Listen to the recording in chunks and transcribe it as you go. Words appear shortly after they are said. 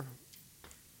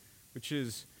which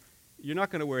is, you're not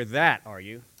going to wear that, are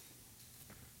you?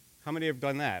 How many have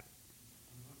done that?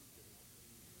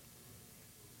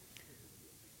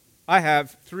 I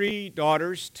have 3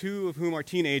 daughters, 2 of whom are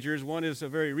teenagers. One is a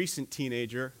very recent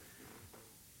teenager.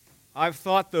 I've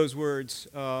thought those words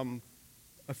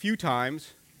a few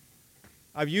times.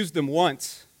 I've used them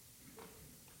once.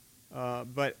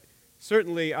 But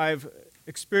certainly I've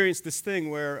experienced this thing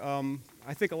where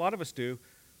I think a lot of us do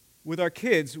with our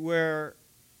kids, where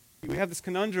we have this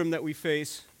conundrum that we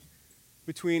face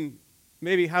between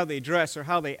maybe how they dress or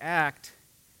how they act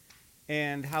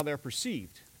and how they're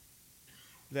perceived.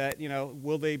 That,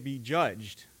 will they be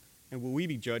judged? And will we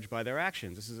be judged by their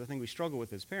actions? This is a thing we struggle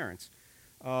with as parents.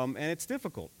 And it's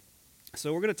difficult.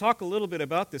 So we're going to talk a little bit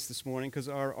about this morning, because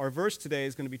our verse today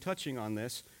is going to be touching on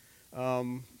this.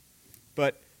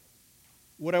 But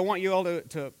what I want you all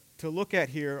to look at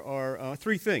here are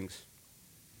 3 things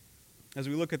as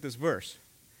we look at this verse.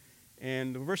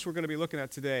 And the verse we're going to be looking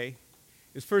at today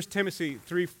is 1 Timothy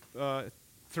 3,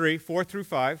 4 through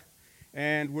 5.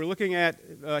 And we're looking at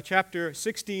chapter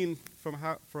 16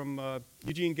 from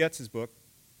Eugene Getz's book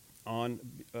on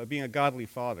being a godly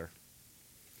father.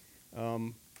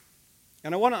 And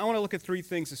I want to look at 3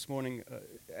 things this morning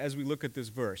as we look at this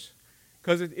verse,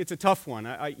 because it's a tough one.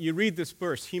 You read this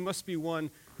verse: he must be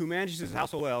one who manages his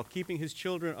household well, keeping his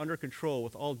children under control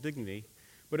with all dignity.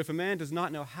 But if a man does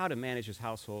not know how to manage his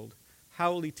household,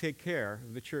 how will he take care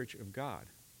of the church of God?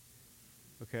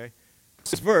 Okay?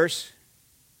 This verse,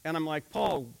 and I'm like,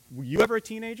 Paul, were you ever a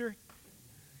teenager?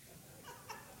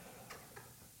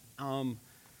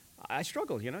 I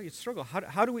struggle, you struggle.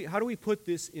 How do we put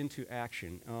this into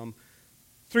action?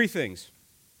 3 things.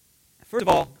 First of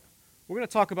all, we're going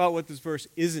to talk about what this verse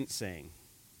isn't saying.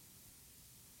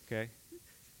 Okay?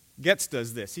 Getz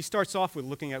does this. He starts off with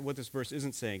looking at what this verse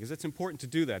isn't saying, because it's important to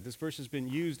do that. This verse has been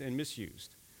used and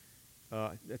misused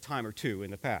a time or 2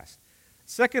 in the past.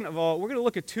 Second of all, we're going to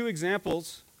look at 2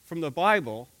 examples from the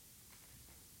Bible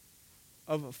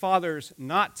of fathers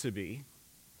not to be,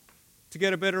 to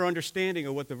get a better understanding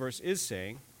of what the verse is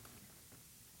saying.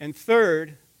 And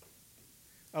third,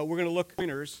 we're going to look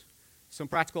at some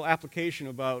practical application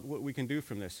about what we can do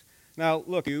from this. Now,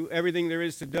 look, everything there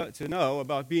is to know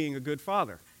about being a good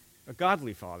father, a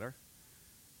godly father.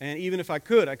 And even if I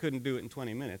couldn't do it in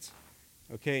 20 minutes.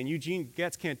 Okay, and Eugene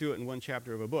Getz can't do it in 1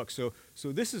 chapter of a book. So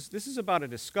this is about a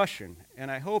discussion, and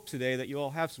I hope today that you all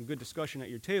have some good discussion at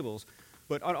your tables,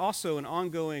 but also an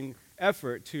ongoing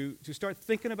effort to start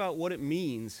thinking about what it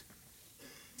means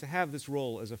to have this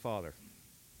role as a father.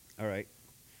 All right.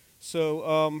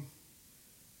 So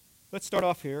let's start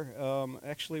off here.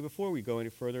 Actually, before we go any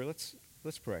further, let's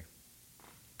pray.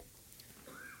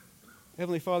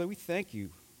 Heavenly Father, we thank you.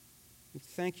 We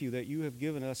thank you that you have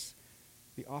given us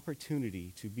the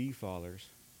opportunity to be fathers.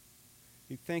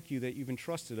 We thank you that you've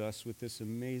entrusted us with this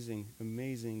amazing,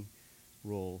 amazing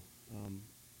role.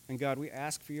 And God, we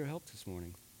ask for your help this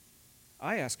morning.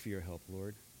 I ask for your help,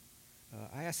 Lord.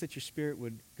 I ask that your Spirit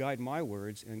would guide my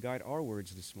words and guide our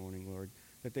words this morning, Lord,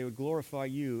 that they would glorify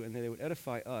you and that they would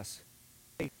edify us,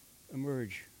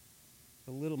 emerge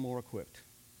a little more equipped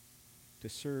to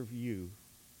serve you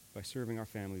by serving our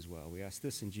families well. We ask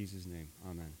this in Jesus' name.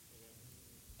 Amen.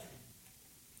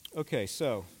 Okay,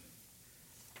 so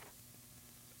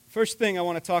first thing I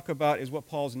want to talk about is what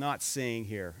Paul's not saying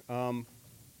here.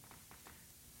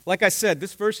 Like I said,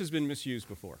 this verse has been misused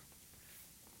before.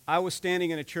 I was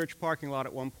standing in a church parking lot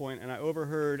at one point, and I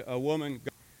overheard a woman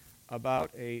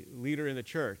about a leader in the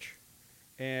church.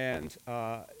 And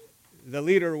the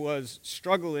leader was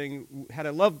struggling, had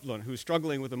a loved one who was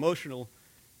struggling with emotional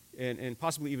and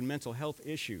possibly even mental health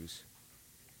issues.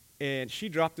 And she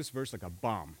dropped this verse like a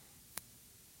bomb.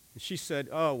 And she said,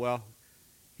 oh, well,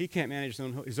 he can't manage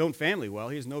his own family well.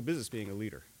 He has no business being a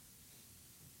leader.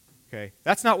 Okay?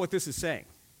 That's not what this is saying.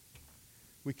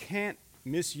 We can't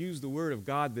misuse the word of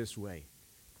God this way.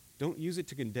 Don't use it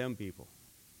to condemn people.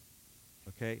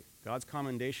 Okay? God's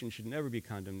commendation should never be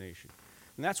condemnation.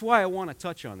 And that's why I want to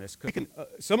touch on this.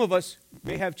 Some of us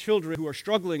may have children who are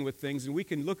struggling with things, and we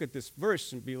can look at this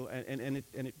verse and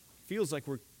it feels like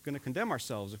we're going to condemn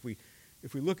ourselves if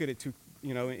we look at it too,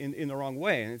 in the wrong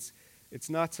way. And it's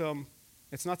not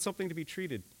something to be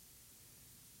treated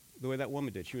the way that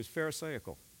woman did. She was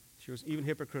pharisaical. She was even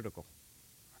hypocritical.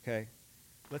 Okay?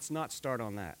 Let's not start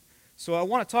on that. So I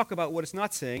want to talk about what it's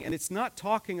not saying, and it's not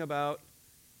talking about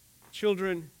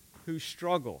children who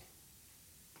struggle.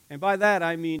 And by that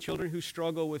I mean children who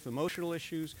struggle with emotional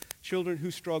issues, children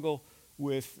who struggle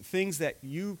with things that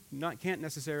you can't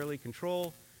necessarily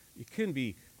control. It can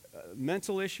be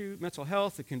mental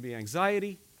health, it can be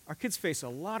anxiety. Our kids face a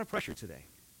lot of pressure today.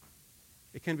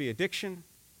 It can be addiction.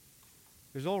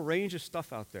 There's a whole range of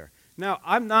stuff out there. Now,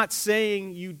 I'm not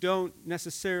saying you don't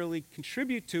necessarily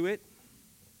contribute to it.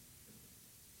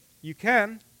 You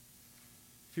can.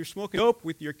 If you're smoking dope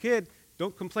with your kid,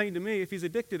 don't complain to me if he's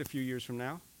addicted a few years from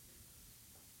now.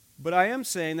 But I am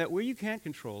saying that where you can't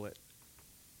control it,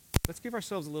 let's give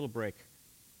ourselves a little break.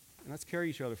 And let's carry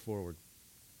each other forward.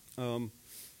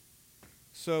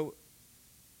 So,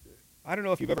 I don't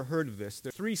know if you've ever heard of this. There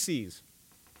are 3 C's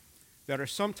that are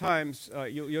sometimes,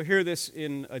 you'll hear this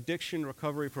in addiction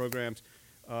recovery programs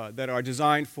that are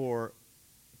designed for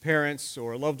parents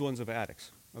or loved ones of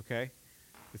addicts, okay?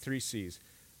 The 3 C's.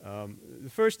 The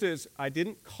first is, I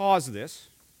didn't cause this.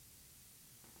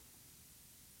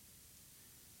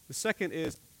 The second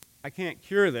is, I can't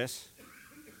cure this.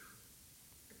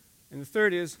 And the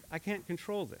third is, I can't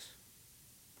control this.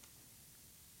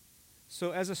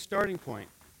 So as a starting point,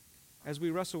 as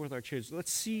we wrestle with our kids,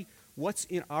 let's see what's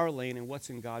in our lane and what's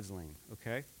in God's lane,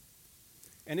 okay?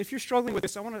 And if you're struggling with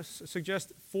this, I want to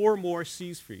suggest 4 more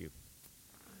C's for you.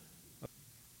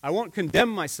 I won't condemn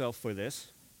myself for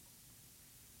this.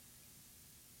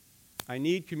 I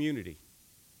need community.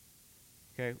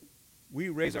 Okay? We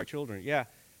raise our children. Yeah,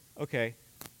 okay.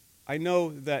 I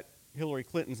know that Hillary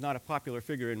Clinton's not a popular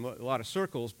figure in a lot of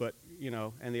circles, but,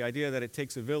 and the idea that it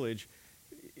takes a village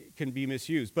can be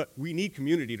misused. But we need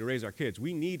community to raise our kids.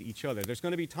 We need each other. There's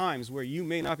going to be times where you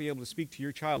may not be able to speak to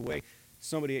your child the way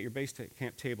somebody at your base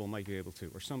camp table might be able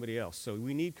to, or somebody else. So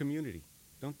we need community.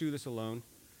 Don't do this alone.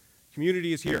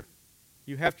 Community is here.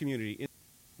 You have community,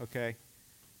 okay?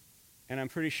 And I'm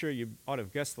pretty sure you ought to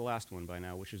have guessed the last one by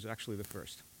now, which is actually the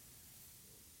first.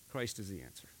 Christ is the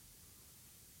answer.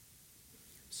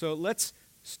 So let's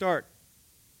start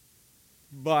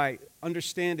by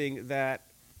understanding that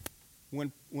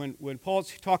when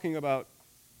Paul's talking about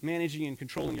managing and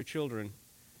controlling your children,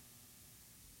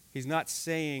 he's not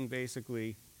saying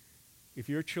basically, if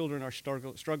your children are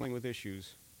struggling with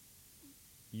issues,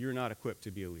 you're not equipped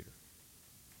to be a leader.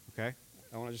 Okay?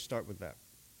 I want to just start with that.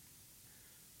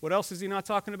 What else is he not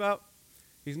talking about?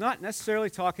 He's not necessarily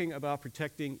talking about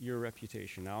protecting your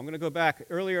reputation. Now, I'm going to go back.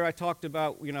 Earlier I talked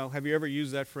about, have you ever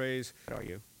used that phrase? How are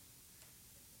you?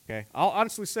 Okay? I'll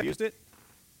honestly say I used it.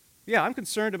 Yeah, I'm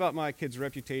concerned about my kids'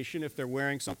 reputation if they're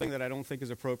wearing something that I don't think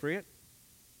is appropriate.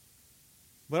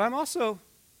 But I'm also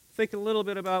thinking a little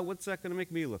bit about what's that going to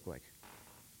make me look like.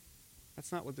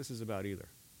 That's not what this is about either.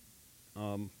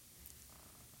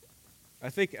 I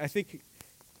think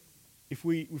if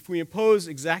we impose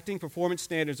exacting performance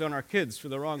standards on our kids for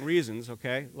the wrong reasons,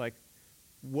 okay, like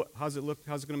how's it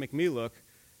going to make me look,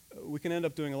 we can end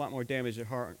up doing a lot more damage than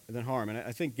harm. And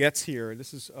I think Getz here,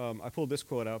 this is I pulled this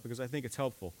quote out because I think it's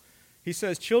helpful. He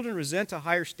says, children resent a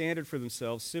higher standard for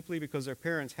themselves simply because their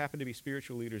parents happen to be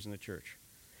spiritual leaders in the church.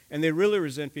 And they really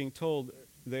resent being told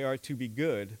they are to be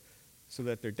good so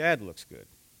that their dad looks good.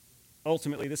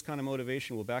 Ultimately, this kind of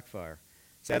motivation will backfire.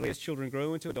 Sadly, as children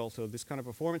grow into adulthood, this kind of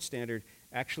performance standard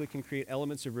actually can create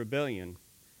elements of rebellion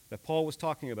that Paul was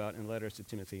talking about in letters to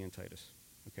Timothy and Titus.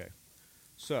 Okay,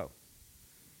 so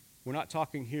we're not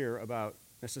talking here about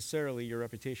necessarily your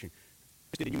reputation.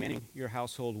 God's interested in you managing your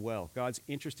household well. God's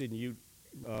interested in you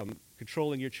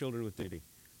controlling your children with dignity.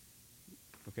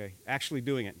 Okay, actually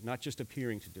doing it, not just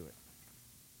appearing to do it.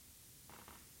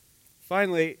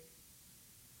 Finally,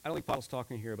 I don't think Paul's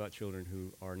talking here about children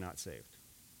who are not saved.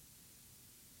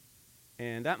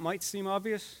 And that might seem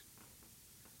obvious,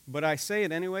 but I say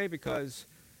it anyway because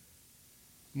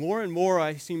more and more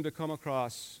I seem to come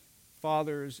across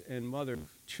fathers and mothers.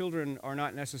 Children are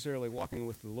not necessarily walking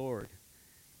with the Lord,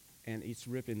 and it's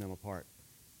ripping them apart.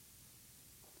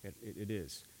 It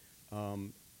is.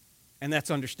 And that's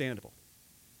understandable.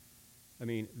 I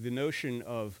mean, the notion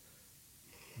of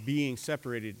being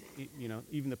separated,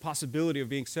 even the possibility of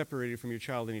being separated from your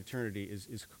child in eternity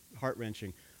is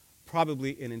heart-wrenching.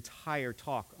 Probably an entire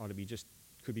talk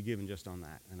could be given just on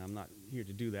that, and I'm not here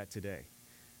to do that today,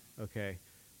 okay?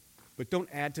 But don't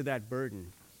add to that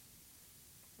burden,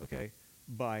 okay,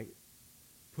 by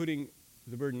putting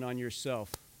the burden on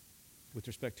yourself with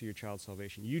respect to your child's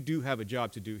salvation. You do have a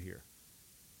job to do here.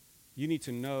 You need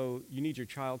your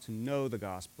child to know the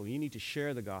gospel. You need to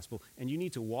share the gospel, and you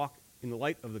need to walk in the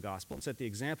light of the gospel and set the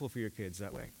example for your kids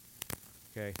that way,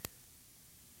 okay?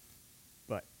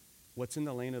 But what's in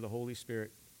the lane of the Holy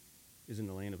Spirit is in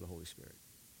the lane of the Holy Spirit.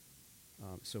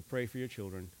 So pray for your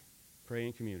children, pray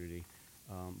in community,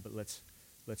 but let's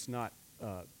not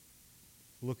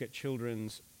look at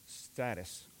children's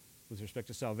status with respect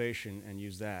to salvation and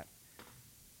use that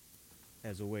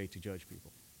as a way to judge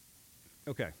people.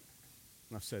 Okay,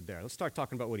 enough said there. Let's start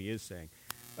talking about what he is saying.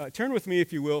 Turn with me,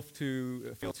 if you will,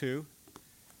 to Phil 2,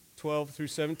 12 through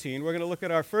 17, we're going to look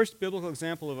at our first biblical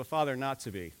example of a father not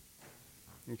to be.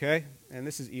 Okay? And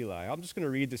this is Eli. I'm just going to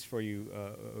read this for you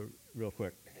real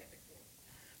quick.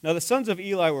 Now the sons of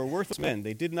Eli were worthless men.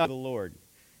 They did not know the Lord.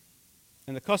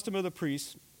 And the custom of the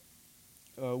priests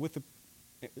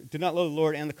did not know the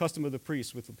Lord and the custom of the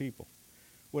priests with the people.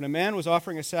 When a man was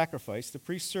offering a sacrifice, the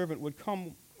priest's servant would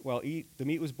come while the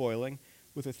meat was boiling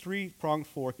with a three-pronged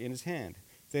fork in his hand.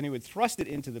 Then he would thrust it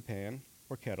into the pan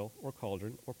or kettle or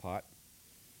cauldron or pot.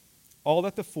 All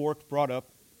that the fork brought up,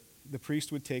 the priest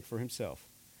would take for himself.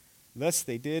 Thus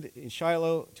they did in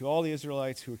Shiloh to all the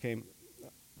Israelites who came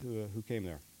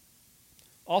there.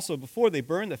 Also, before they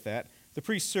burned the fat, the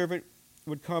priest's servant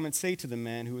would come and say to the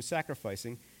man who was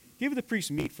sacrificing, "Give the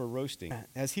priest meat for roasting,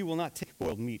 as he will not take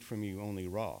boiled meat from you, only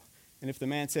raw." And if the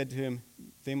man said to him,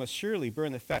 "They must surely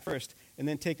burn the fat first, and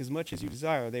then take as much as you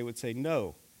desire," they would say,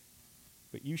 "No,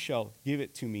 but you shall give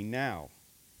it to me now,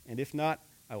 and if not,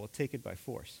 I will take it by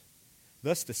force."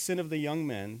 Thus the sin of the young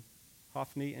men,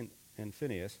 Hophni and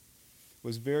Phinehas,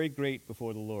 was very great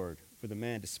before the Lord, for the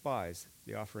man despised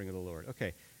the offering of the Lord.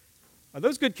 Okay, are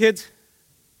those good kids?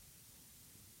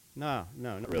 No,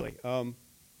 not really.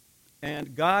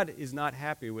 And God is not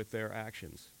happy with their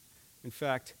actions. In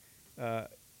fact,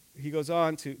 he goes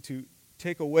on to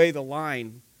take away the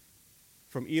line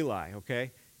from Eli,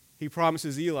 okay? He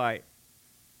promises Eli,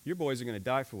 your boys are going to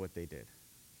die for what they did.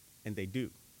 And they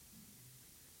do.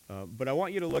 But I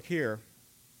want you to look here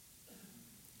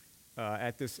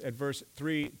at verse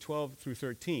 3, 12 through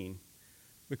 13,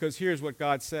 because here's what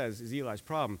God says is Eli's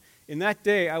problem. "In that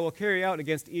day I will carry out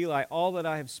against Eli all that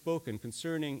I have spoken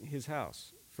concerning his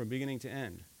house, from beginning to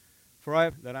end. For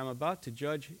I'm about to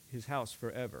judge his house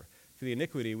forever, for the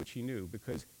iniquity which he knew,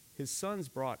 because his sons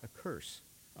brought a curse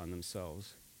on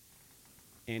themselves,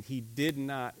 and he did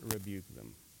not rebuke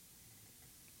them."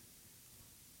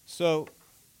 So,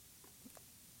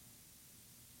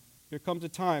 there comes a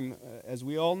time, as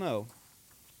we all know,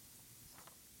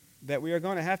 that we are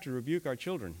going to have to rebuke our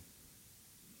children.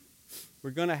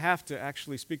 We're going to have to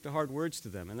actually speak the hard words to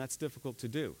them, and that's difficult to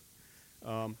do.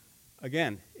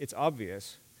 Again, it's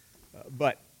obvious,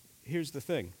 but here's the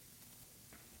thing.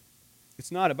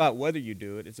 It's not about whether you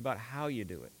do it, it's about how you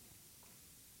do it.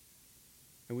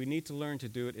 And we need to learn to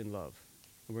do it in love.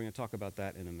 And we're going to talk about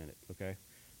that in a minute, okay?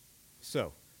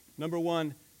 So, number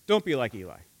one, don't be like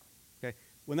Eli. Okay?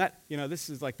 When this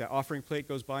is like the offering plate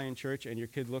goes by in church and your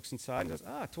kid looks inside and goes,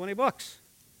 $20.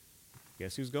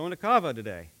 Guess who's going to Kava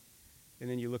today? And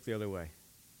then you look the other way,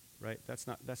 right? That's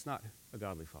not a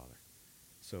godly father.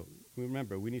 So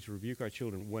remember, we need to rebuke our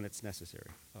children when it's necessary.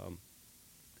 All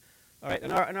right,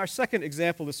 and our second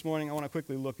example this morning I want to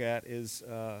quickly look at is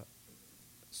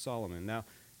Solomon. Now,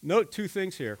 note two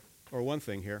things here, or one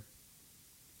thing here.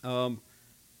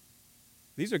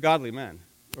 These are godly men,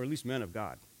 or at least men of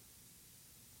God.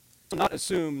 So not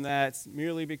assume that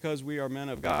merely because we are men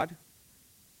of God,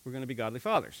 we're going to be godly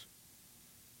fathers.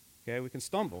 Okay, we can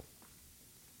stumble.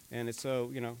 And it's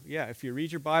so, if you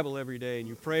read your Bible every day and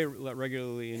you pray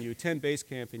regularly and you attend base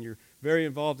camp and you're very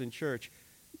involved in church,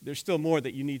 there's still more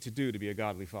that you need to do to be a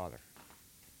godly father.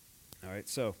 All right,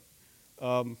 so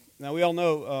now we all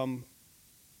know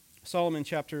Solomon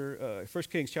 1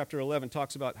 Kings chapter 11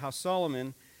 talks about how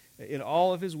Solomon, in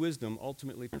all of his wisdom,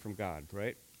 ultimately turned from God,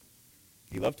 right?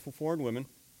 He loved foreign women.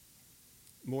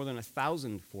 More than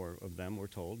 1,000 of them, we're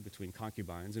told, between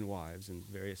concubines and wives and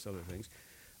various other things.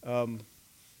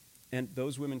 And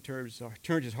those women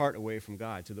turned his heart away from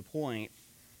God to the point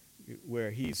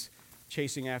where he's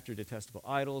chasing after detestable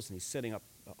idols and he's setting up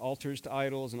altars to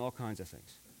idols and all kinds of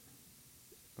things.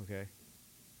 Okay?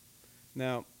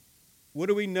 Now, what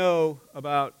do we know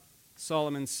about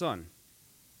Solomon's son?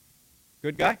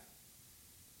 Good guy?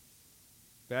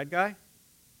 Bad guy?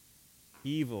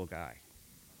 Evil guy.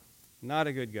 Not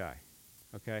a good guy.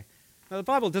 Okay? Now, the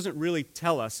Bible doesn't really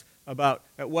tell us about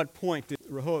at what point did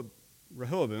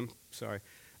Rehoboam,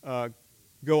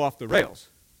 go off the rails.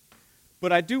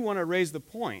 But I do want to raise the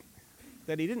point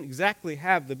that he didn't exactly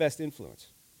have the best influence.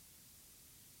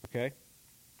 Okay?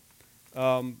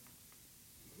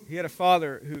 He had a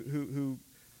father who,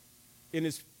 in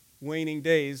his waning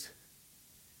days,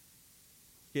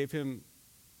 gave him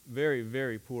very,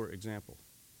 very poor example.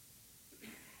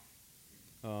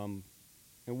 And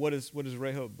what does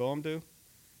Rehoboam do?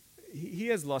 He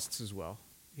has lusts as well.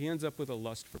 He ends up with a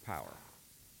lust for power.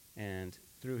 And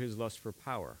through his lust for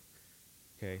power,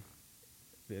 okay,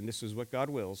 and this is what God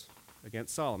wills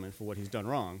against Solomon for what he's done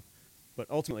wrong, but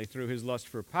ultimately through his lust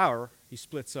for power, he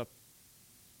splits up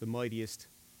the mightiest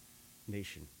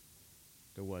nation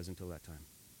there was until that time.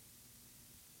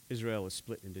 Israel is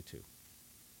split into two.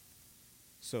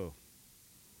 So,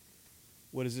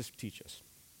 what does this teach us?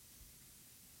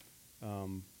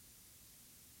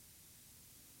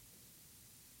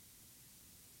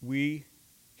 We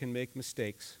can make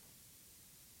mistakes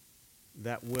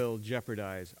that will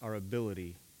jeopardize our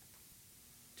ability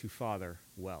to father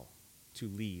well, to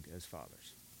lead as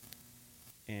fathers.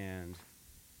 And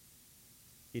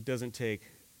it doesn't take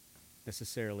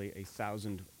necessarily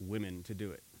 1,000 women to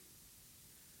do it.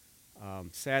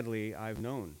 Sadly, I've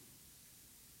known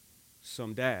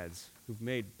some dads who've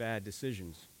made bad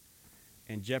decisions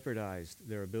and jeopardized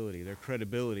their ability, their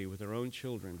credibility with their own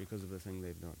children because of the thing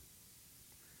they've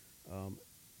done.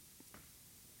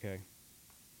 Okay.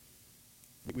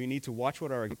 We need to watch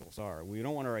what our examples are. We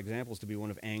don't want our examples to be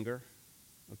one of anger,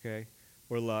 okay,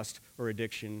 or lust, or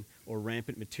addiction, or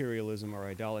rampant materialism, or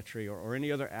idolatry, or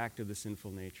any other act of the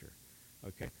sinful nature,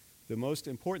 okay? The most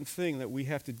important thing that we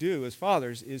have to do as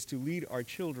fathers is to lead our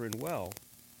children well.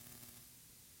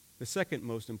 The second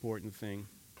most important thing,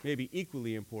 maybe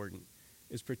equally important,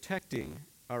 is protecting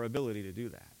our ability to do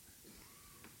that.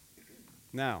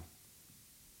 Now,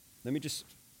 let me just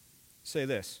say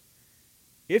this.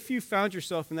 If you found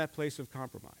yourself in that place of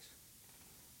compromise,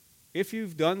 if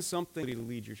you've done something to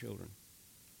lead your children,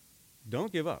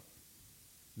 don't give up.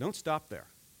 Don't stop there,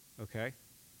 okay?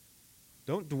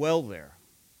 Don't dwell there.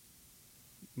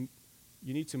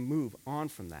 You need to move on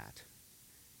from that.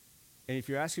 And if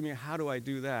you're asking me, how do I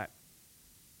do that?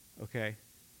 Okay.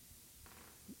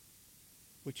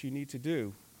 What you need to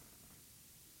do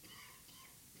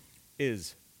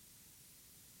is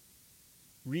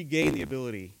regain the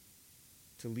ability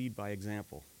to lead by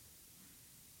example.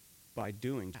 By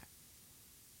doing that.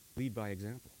 Lead by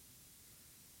example.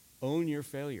 Own your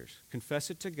failures. Confess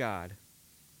it to God.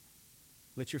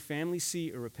 Let your family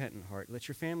see a repentant heart. Let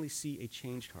your family see a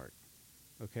changed heart.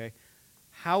 Okay?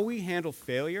 How we handle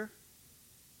failure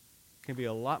can be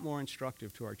a lot more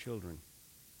instructive to our children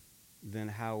than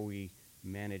how we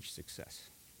manage success.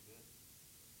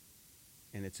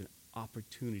 And it's an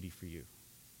opportunity for you.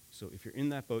 So if you're in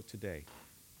that boat today,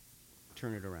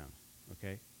 turn it around,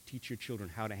 okay? Teach your children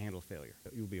how to handle failure.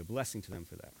 You'll be a blessing to them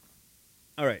for that.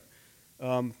 All right.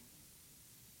 I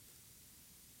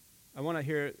want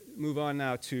to move on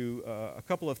now to a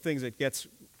couple of things that Getz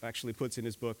actually puts in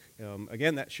his book.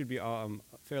 Again, that should be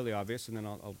fairly obvious, and then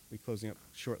I'll be closing up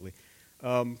shortly.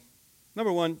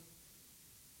 Number one,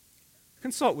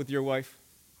 consult with your wife,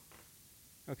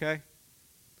 okay?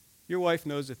 Your wife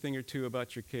knows a thing or two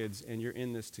about your kids, and you're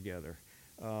in this together.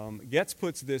 Getz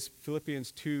puts this,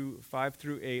 Philippians 2, 5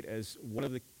 through 8, as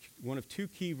one of two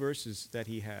key verses that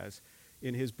he has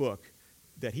in his book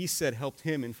that he said helped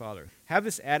him in fatherhood. Have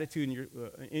this attitude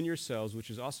in yourselves, which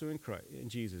is also in Christ, in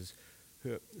Jesus,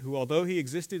 who, although he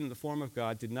existed in the form of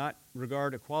God, did not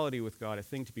regard equality with God a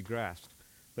thing to be grasped,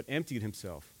 but emptied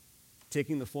himself,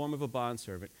 taking the form of a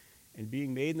bondservant, and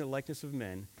being made in the likeness of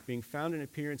men, being found in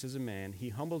appearance as a man, he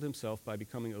humbled himself by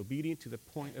becoming obedient to the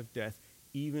point of death,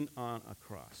 even on a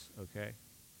cross, okay?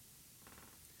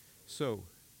 So,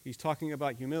 he's talking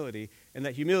about humility, and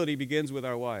that humility begins with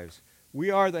our wives. We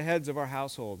are the heads of our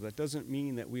household. That doesn't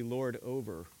mean that we lord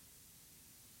over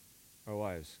our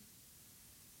wives.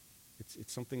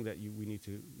 It's something that we need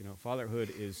to,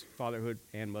 fatherhood is fatherhood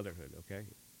and motherhood, okay?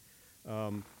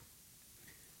 And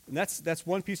that's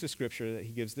one piece of scripture that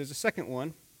he gives. There's a second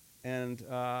one, and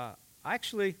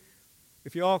actually,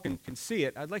 if you all can see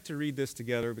it, I'd like to read this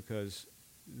together because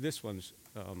this one's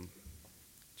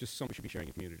just something we should be sharing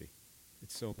in community.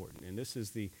 It's so important. And this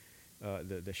is the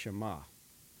Shema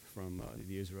from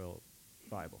the Israel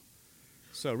Bible.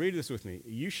 So read this with me.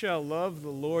 You shall love the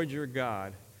Lord your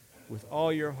God with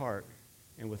all your heart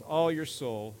and with all your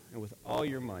soul and with all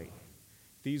your might.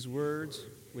 These words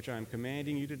which I am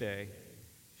commanding you today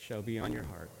shall be on your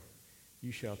heart.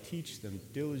 You shall teach them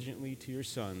diligently to your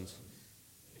sons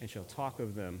and shall talk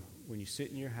of them when you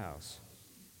sit in your house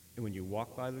and when you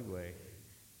walk by the way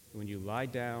and when you lie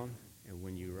down and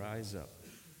when you rise up.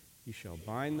 You shall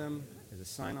bind them as a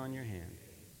sign on your hand,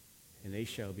 and they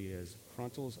shall be as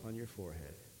frontals on your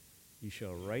forehead. You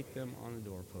shall write them on the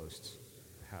doorposts of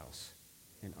the house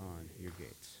and on your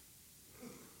gates.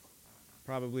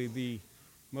 Probably the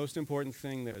most important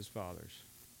thing that as fathers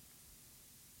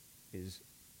is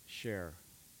share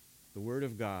the Word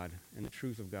of God and the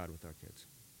truth of God with our kids.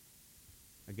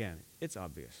 Again, it's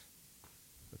obvious,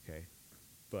 okay?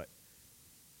 But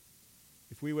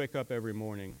if we wake up every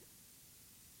morning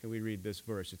and we read this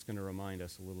verse, it's going to remind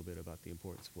us a little bit about the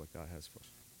importance of what God has for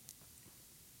us.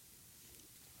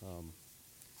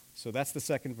 So that's the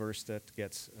second verse that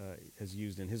has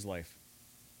used in his life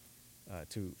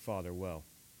to father well.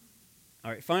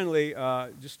 All right, finally,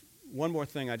 just one more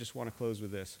thing. I just want to close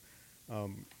with this.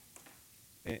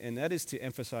 And that is to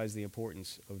emphasize the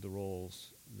importance of the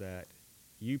roles that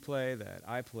you play, that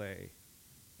I play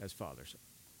as fathers.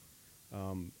 I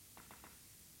want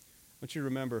you to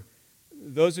remember,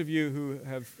 those of you who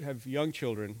have young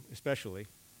children especially,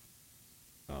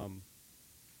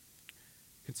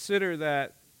 consider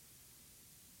that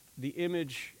the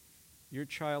image your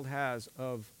child has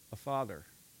of a father,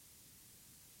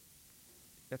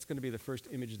 that's going to be the first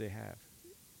image they have.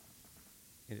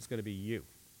 And it's going to be you.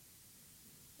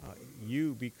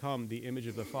 You become the image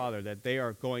of the Father that they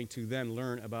are going to then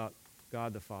learn about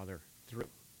God the Father through.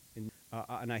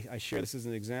 And I share this as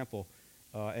an example.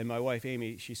 And my wife,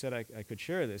 Amy, she said I could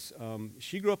share this.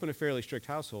 She grew up in a fairly strict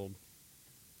household.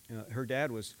 Her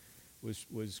dad was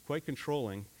quite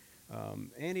controlling,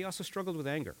 and he also struggled with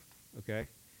anger, okay?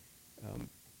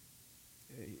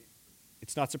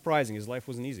 It's not surprising. His life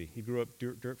wasn't easy. He grew up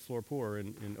dirt floor poor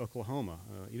in Oklahoma.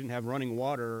 He didn't have running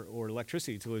water or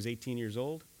electricity until he was 18 years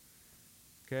old.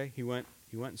 Okay, he went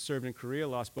and served in Korea,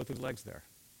 lost both his legs there.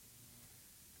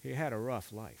 He had a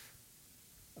rough life.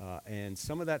 And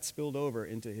some of that spilled over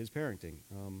into his parenting.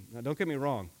 Now, don't get me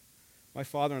wrong. My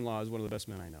father-in-law is one of the best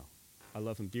men I know. I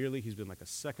love him dearly. He's been like a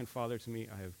second father to me.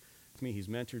 He's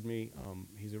mentored me.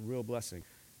 He's a real blessing.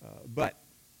 But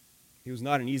he was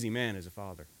not an easy man as a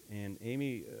father. And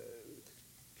Amy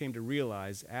came to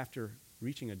realize after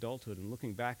reaching adulthood and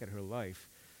looking back at her life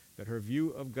that her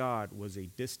view of God was a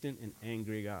distant and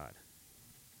angry God.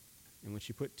 And when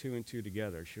she put two and two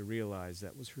together, she realized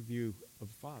that was her view of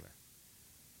the Father.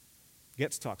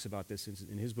 Getz talks about this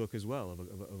in his book as well,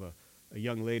 of a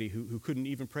young lady who couldn't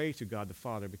even pray to God the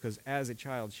Father because as a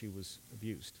child she was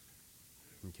abused.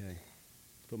 Okay?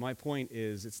 But my point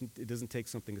is it doesn't take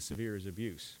something as severe as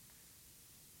abuse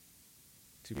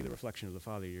to be the reflection of the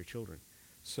Father of your children.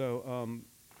 So,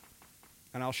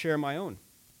 and I'll share my own.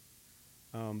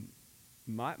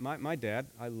 My dad,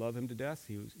 I love him to death.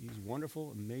 He's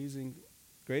wonderful, amazing,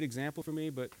 great example for me,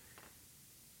 but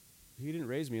he didn't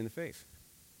raise me in the faith.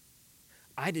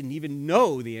 I didn't even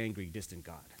know the angry, distant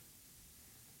God.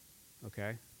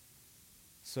 Okay?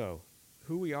 So,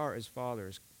 who we are as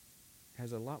fathers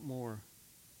has a lot more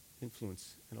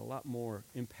influence and a lot more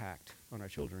impact on our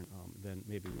children than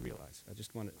maybe we realize. I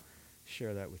just want to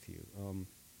share that with you.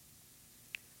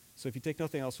 So if you take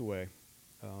nothing else away,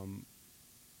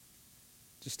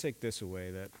 just take this away,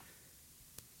 that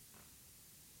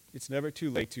it's never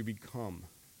too late to become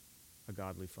a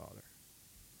godly father.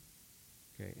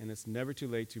 Okay, and it's never too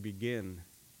late to begin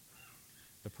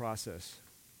the process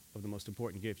of the most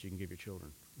important gift you can give your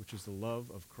children, which is the love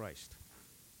of Christ.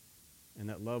 And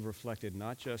that love reflected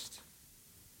not just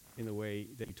in the way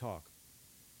that you talk,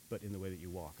 but in the way that you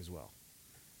walk as well.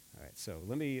 All right, so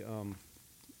let me,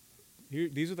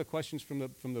 these are the questions from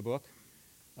the book.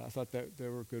 I thought that they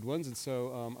were good ones, and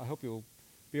so I hope you'll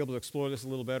be able to explore this a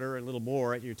little better and a little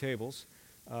more at your tables.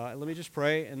 Let me just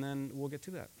pray, and then we'll get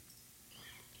to that.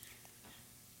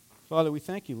 Father, we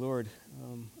thank you, Lord,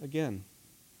 again,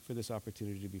 for this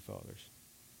opportunity to be fathers.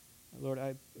 Lord,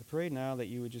 I pray now that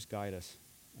you would just guide us,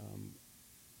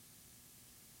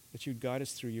 that you'd guide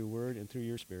us through your word and through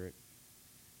your spirit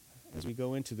as we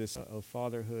go into this of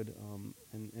fatherhood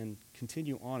and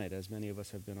continue on it as many of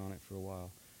us have been on it for a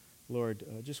while. Lord,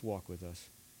 just walk with us,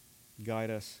 guide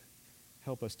us,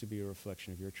 help us to be a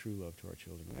reflection of your true love to our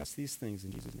children. We ask these things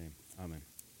in Jesus' name. Amen.